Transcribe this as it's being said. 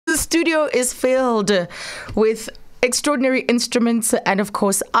studio is filled with extraordinary instruments and, of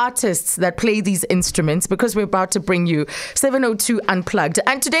course, artists that play these instruments, because we're about to bring you 702 Unplugged.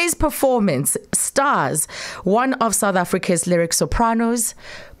 And today's performance stars one of South Africa's lyric sopranos,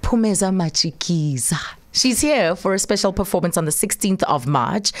 Pumeza Matshikiza. She's here for a special performance on the 16th of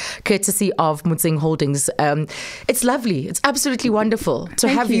March, courtesy of Mutsing Holdings. It's lovely. It's absolutely wonderful to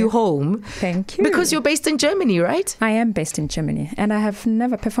have you home. Thank you. Because you're based in Germany, right? I am based in Germany, and I have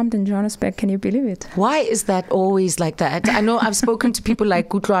never performed in Johannesburg. Can you believe it? Why is that always like that? I know I've spoken to people like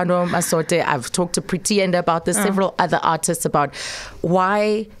Kutlwano Masote. I've talked to Pretty Enda about this, several other artists about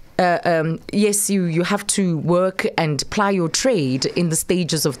why... yes, you have to work and ply your trade in the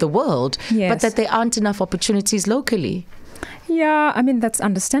stages of the world, but that there aren't enough opportunities locally. Yeah, I mean, that's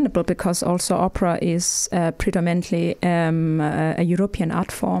understandable, because also opera is predominantly a European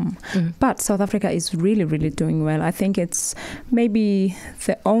art form. But South Africa is really, really doing well. I think it's maybe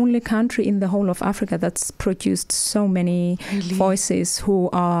the only country in the whole of Africa that's produced so many voices who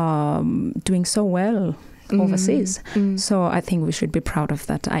are doing so well overseas. So I think we should be proud of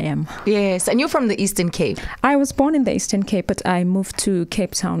that. I am. Yes, and you're from the Eastern Cape. I was born in the Eastern Cape, but I moved to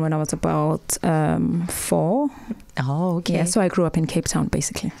Cape Town when I was about 4. Oh, okay. Yeah, so I grew up in Cape Town,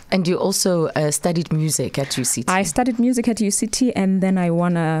 basically. And you also studied music at UCT? I studied music at UCT, and then I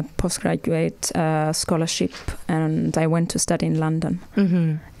won a postgraduate scholarship, and I went to study in London.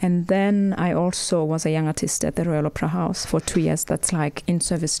 And then I also was a young artist at the Royal Opera House for 2 years. That's like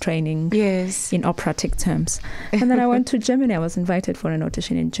in-service training in operatic terms. And then I went to Germany. I was invited for an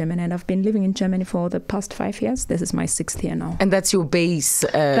audition in Germany, and I've been living in Germany for the past 5 years. This is my 6th year now. And that's your base?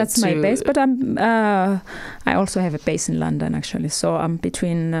 That's my base, but I also have a base in London, actually. So I'm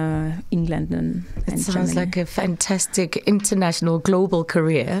between England and Germany. It sounds like a fantastic international, global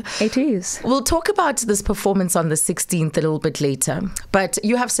career. It is. We'll talk about this performance on the 16th a little bit later, but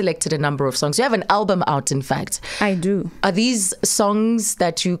you have selected a number of songs. You have an album out, in fact. I do. Are these songs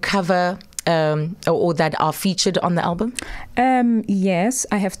that you cover or that are featured on the album? Yes,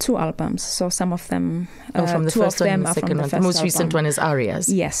 I have 2 albums. So some of them, from the first one and the second one. The most recent one is Arias.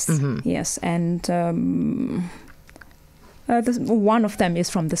 Yes, yes. And one of them is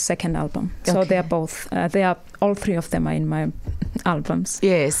from the second album. So they're both, all 3 of them are in my albums.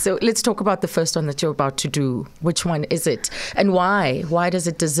 Yes, so let's talk about the first one that you're about to do. Which one is it, and why? Why does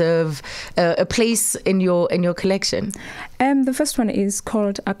it deserve a place in your collection? The first one is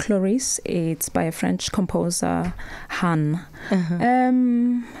called A Chloris. It's by a French composer, Han.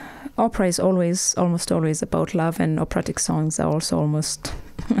 Opera is almost always about love, and operatic songs are also almost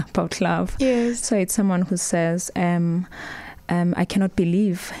about love. Yes. So it's someone who says, I cannot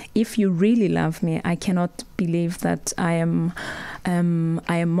believe, if you really love me, I cannot believe that I am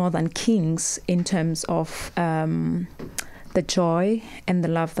more than kings in terms of the joy and the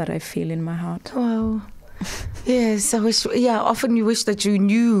love that I feel in my heart. Wow. Yes, I wish. Yeah, often you wish that you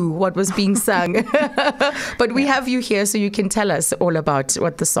knew what was being sung, but we have you here, so you can tell us all about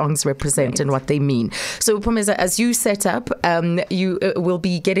what the songs represent and what they mean. So, Pumeza, as you set up, you will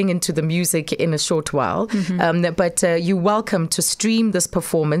be getting into the music in a short while, but you're welcome to stream this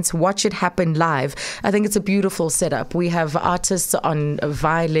performance, watch it happen live. I think it's a beautiful setup. We have artists on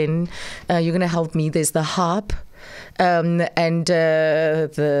violin. You're going to help me. There's the harp, and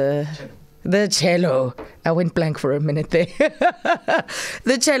the cello. I went blank for a minute there.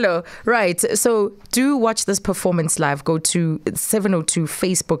 The cello. Right. So do watch this performance live. Go to 702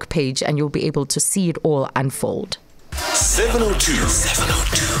 Facebook page and you'll be able to see it all unfold. 702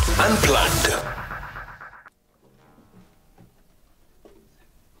 Unplugged.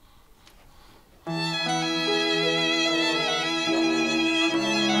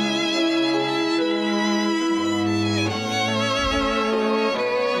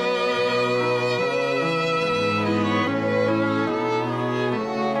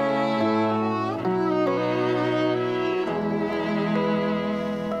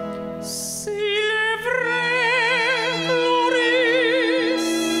 Chloris,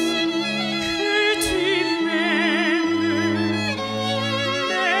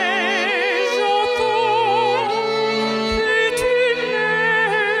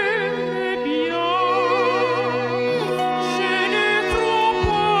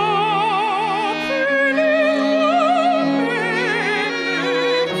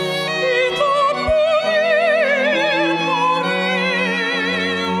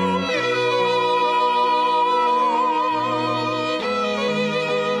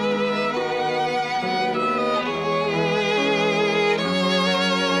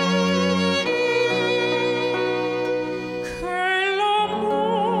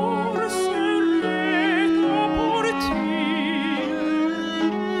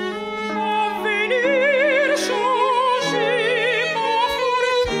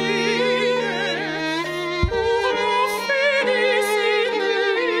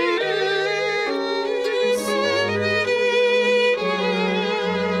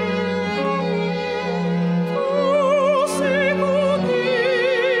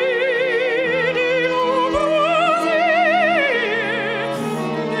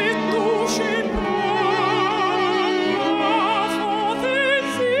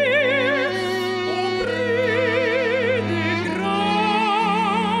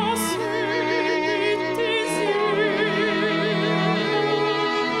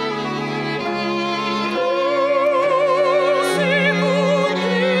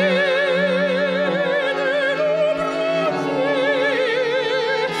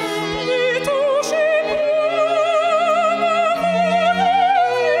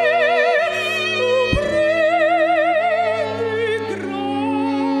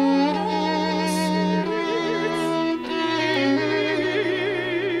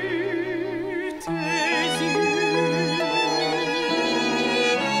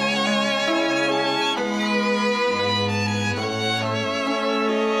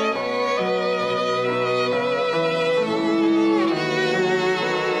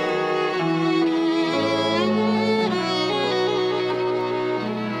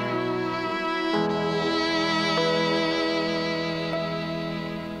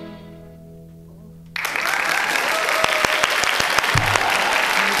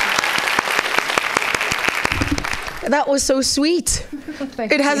 That was so sweet.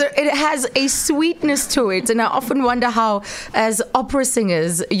 It has a sweetness to it, and I often wonder how, as opera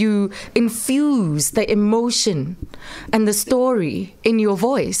singers, you infuse the emotion and the story in your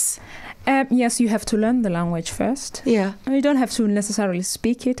voice. Yes, you have to learn the language first. Yeah. You don't have to necessarily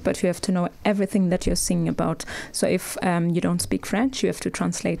speak it, but you have to know everything that you're singing about. So if you don't speak French, you have to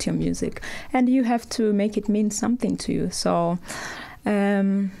translate your music, and you have to make it mean something to you. So,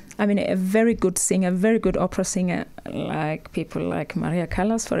 a very good singer, a very good opera singer, like people like Maria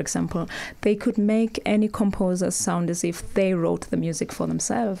Callas, for example, they could make any composer sound as if they wrote the music for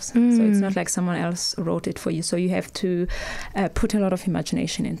themselves. So it's not like someone else wrote it for you. So you have to put a lot of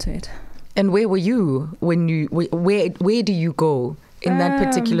imagination into it. And where were you when you? Where do you go in that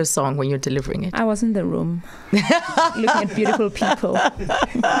particular song when you're delivering it? I was in the room, looking at beautiful people.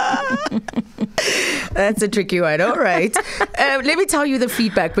 That's a tricky one. All right. Let me tell you the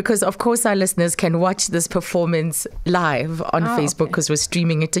feedback, because, of course, our listeners can watch this performance live on Facebook because we're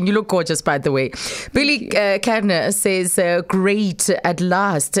streaming it. And you look gorgeous, by the way. Billy Kerner says, great at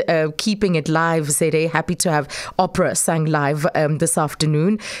last. Keeping it live, Zede. Happy to have opera sang live this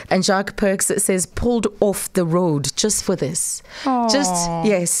afternoon. And Jacques Perks says, pulled off the road just for this.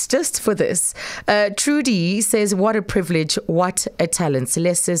 Just for this. Trudy says, what a privilege, what a talent.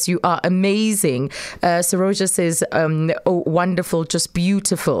 Celeste says, you are amazing. Saroja says, oh, wonderful, just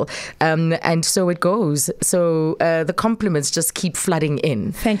beautiful. And so it goes. So the compliments just keep flooding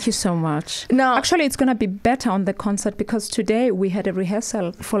in. Thank you so much. Now, actually, it's going to be better on the concert, because today we had a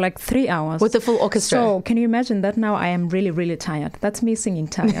rehearsal for like 3 hours. With the full orchestra. So can you imagine that? Now I am really, really tired. That's me singing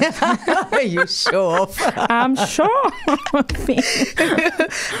tired. Are you sure? I'm sure.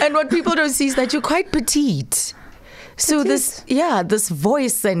 And what people don't see is that you're quite petite. So this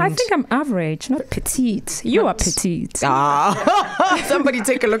voice, and I think I'm average, not petite. You are petite. Somebody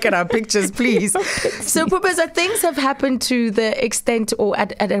take a look at our pictures, please. So, Pumeza, things have happened to the extent or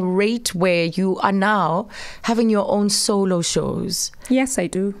at a rate where you are now having your own solo shows. Yes, I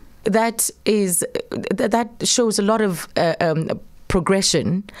do. That shows a lot of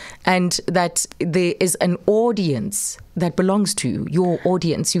progression, and that there is an audience that belongs to you, your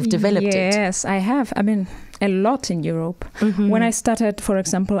audience. You've developed it. Yes, I have. A lot in Europe. Mm-hmm. When I started, for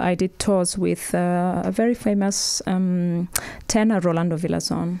example, I did tours with a very famous tenor, Rolando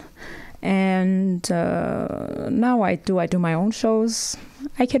Villazon. And now I do my own shows.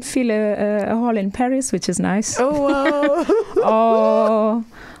 I can feel a hall in Paris, which is nice. Oh, wow.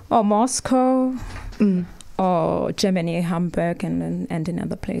 or Moscow. Or Germany, Hamburg, and in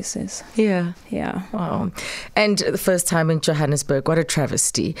other places. Yeah. Wow. And the first time in Johannesburg, what a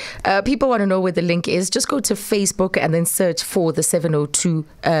travesty. People want to know where the link is. Just go to Facebook and then search for the 702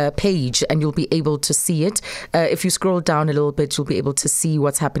 page, and you'll be able to see it. If you scroll down a little bit, you'll be able to see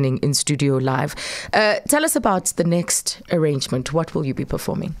what's happening in studio live. Tell us about the next arrangement. What will you be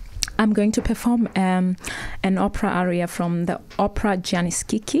performing? I'm going to perform an opera aria from the opera Gianni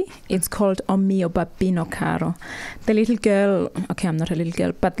Schicchi. It's called O mio babbino caro. The little girl, I'm not a little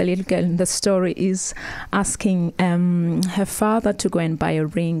girl, but the little girl in the story is asking her father to go and buy a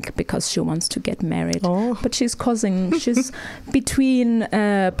ring because she wants to get married. Oh. But she's between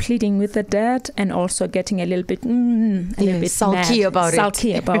pleading with the dad and also getting a little bit sulky mad. about it.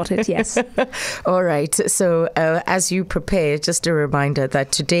 Sulky about it, yes. All right. So as you prepare, just a reminder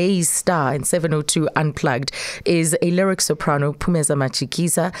that today's star in 702 Unplugged is a lyric soprano, Pumeza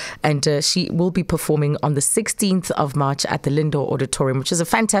Matshikiza, and she will be performing on the 16th of March at the Lindor Auditorium, which is a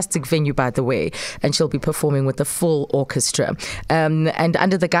fantastic venue, by the way, and she'll be performing with the full orchestra and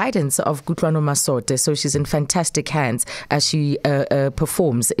under the guidance of Kutlwano Masote. So she's in fantastic hands as she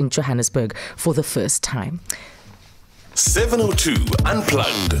performs in Johannesburg for the first time. 702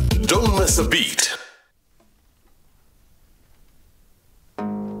 Unplugged. Don't miss a beat.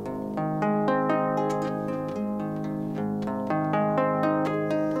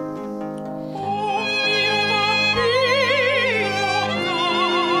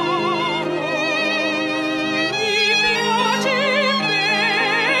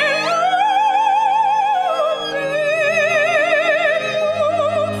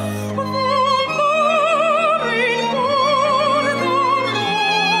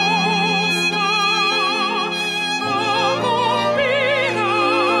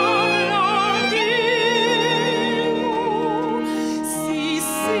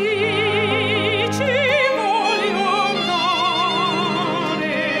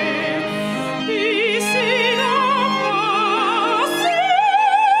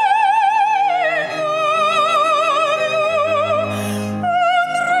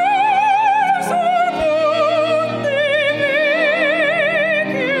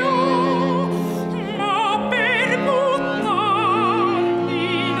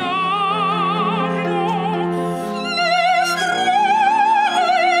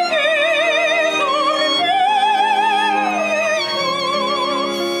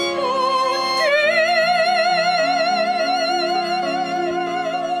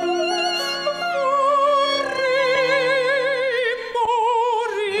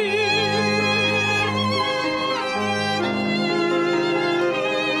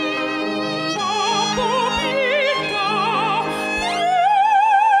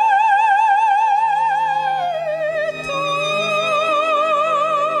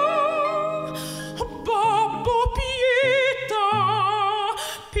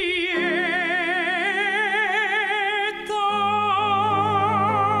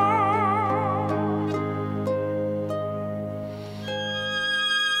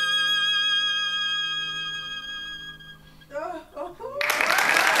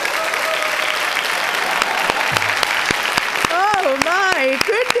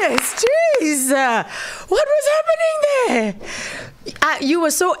 What was happening there? You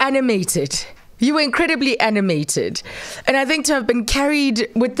were so animated. You were incredibly animated. And I think to have been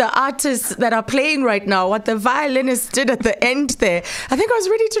carried with the artists that are playing right now, what the violinist did at the end there, I think I was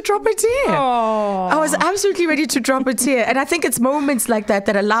ready to drop a tear. Aww. I was absolutely ready to drop a tear. And I think it's moments like that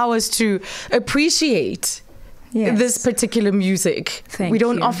that allow us to appreciate this particular music. Thank we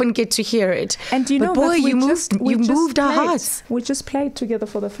don't you. often get to hear it. And you know, boy, you we moved our played. hearts. We just played together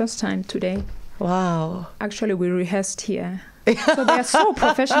for the first time today. Wow. Actually, we rehearsed here. So they are so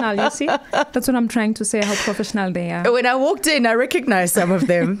professional, you see? That's what I'm trying to say, how professional they are. When I walked in, I recognized some of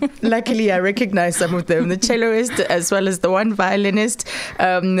them. Luckily, I recognized some of them, the celloist as well as the one violinist.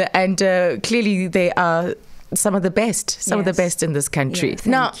 And clearly they are some of the best, of the best in this country.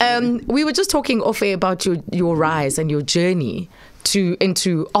 Yeah, now, we were just talking off air about your rise and your journey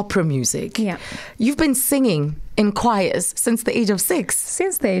into opera music. Yeah. You've been singing in choirs since the age of 6.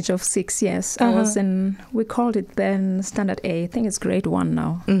 Since the age of 6, yes. I was we called it then Standard A. I think it's grade 1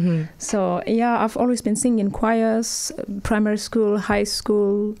 now. Mm-hmm. So, yeah, I've always been singing in choirs, primary school, high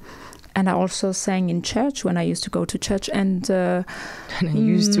school. And I also sang in church when I used to go to church. And I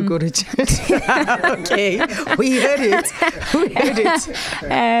used to go to church. Okay, we heard it.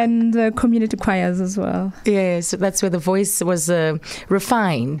 And community choirs as well. Yes, so that's where the voice was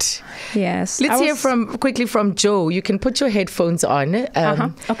refined. Yes. Let's hear quickly from Joe. You can put your headphones on.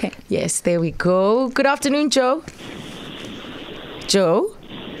 Okay. Yes, there we go. Good afternoon, Joe. Joe?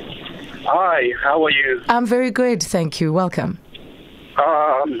 Hi, how are you? I'm very good, thank you. Welcome.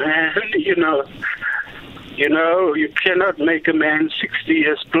 Oh, man, you cannot make a man 60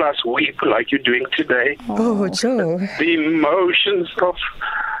 years plus weep like you're doing today. Oh, Joe. The emotions of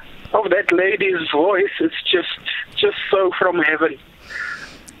that lady's voice is just so from heaven.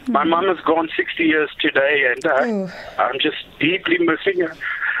 My mom has gone 60 years today, and I'm just deeply missing her.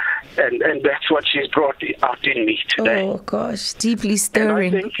 And that's what she's brought out in me today. Oh, gosh, deeply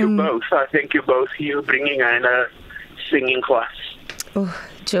stirring. And I thank you both. I thank you both, you bringing her in a singing class. Oh,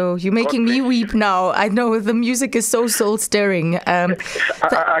 Joe, you're making me weep now. I know the music is so soul-stirring.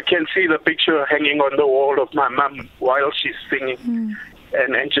 I can see the picture hanging on the wall of my mum while she's singing.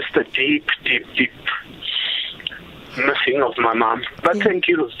 And just a deep, deep, deep missing of my mum. But thank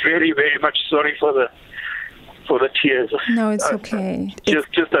you very, very much. Sorry for the tears. No, it's okay.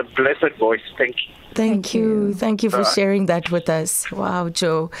 Just a blessed voice. Thank you. Thank you. Thank you for sharing that with us. Wow,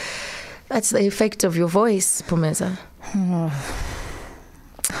 Joe. That's the effect of your voice, Pumeza.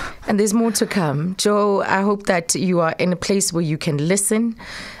 And there's more to come. Joe, I hope that you are in a place where you can listen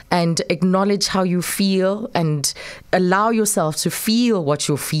and acknowledge how you feel and allow yourself to feel what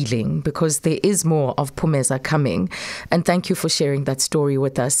you're feeling, because there is more of Pumeza coming. And thank you for sharing that story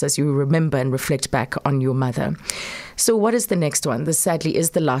with us as you remember and reflect back on your mother. So what is the next one? This sadly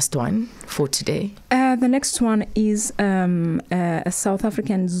is the last one for today. The next one is a South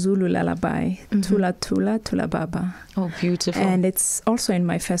African Zulu lullaby, Tula Tula Tula Baba. Oh, beautiful. And it's also in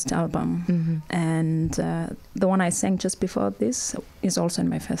my first album. And the one I sang just before this is also in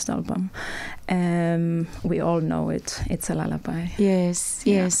my first album. We all know it. It's a lullaby.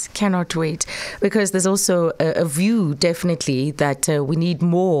 Yes. Cannot wait. Because there's also a view, definitely, that we need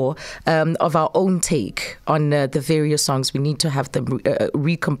more of our own take on the various songs. We need to have them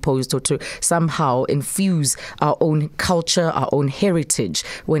recomposed, or to somehow infuse our own culture, our own heritage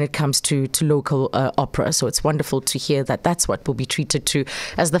when it comes to local opera. So it's wonderful to hear that that's what will be treated to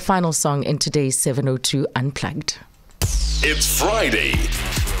as the final song in today's 702 Unplugged. It's Friday,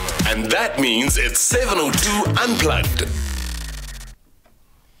 and that means it's 702 Unplugged.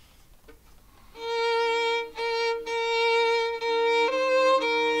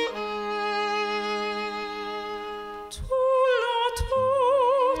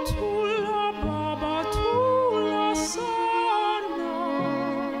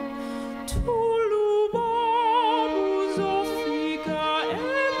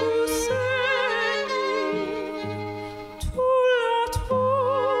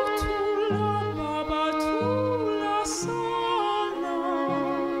 Baba,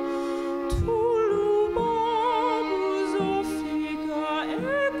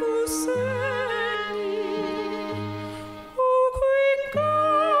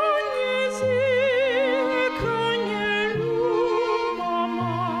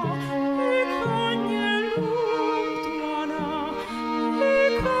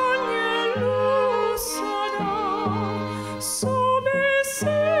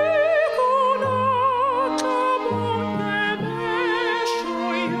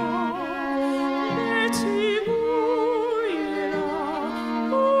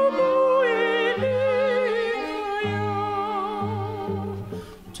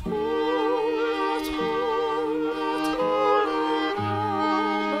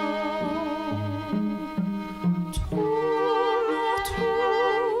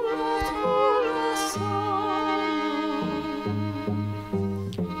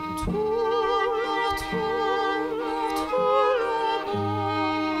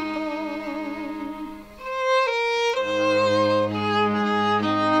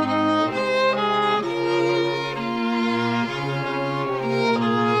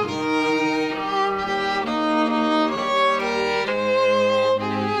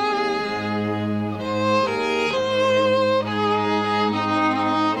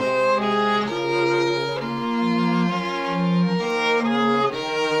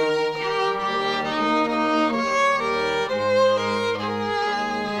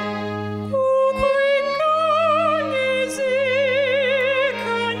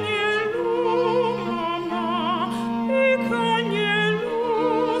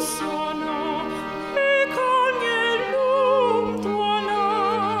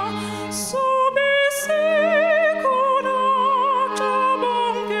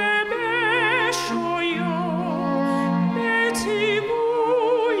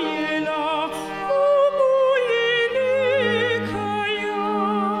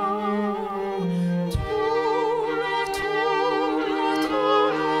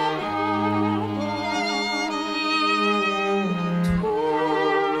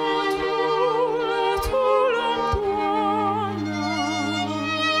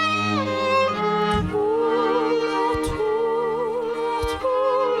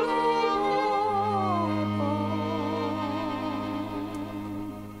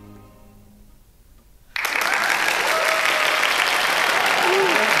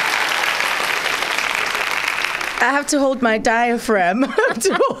 I have to hold my diaphragm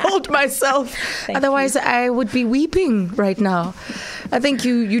to hold myself. Otherwise, I would be weeping right now. I think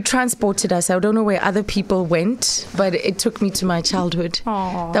you transported us. I don't know where other people went, but it took me to my childhood.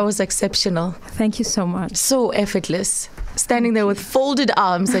 Aww. That was exceptional. Thank you so much. So effortless. Standing there with folded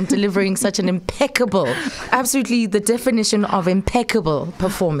arms and delivering such an impeccable, absolutely the definition of impeccable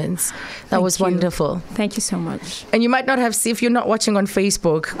performance. That was wonderful. Thank you so much. And you might not have seen, if you're not watching on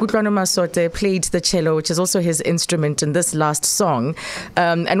Facebook, Kutlwano Masote played the cello, which is also his instrument in this last song,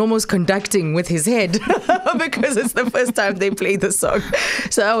 and almost conducting with his head because it's the first time they played the song.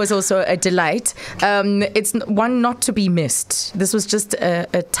 So that was also a delight. It's one not to be missed. This was just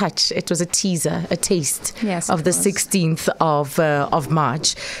a touch. It was a teaser, a taste of the 16th of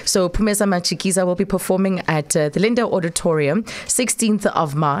March. So Pumeza Matshikiza will be performing at the Linda Auditorium 16th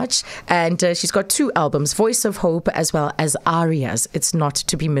of March, and she's got 2 albums, Voice of Hope as well as Arias. It's not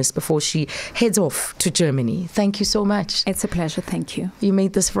to be missed before she heads off to Germany. Thank you so much. It's a pleasure. Thank you. You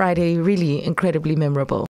made this Friday really incredibly memorable.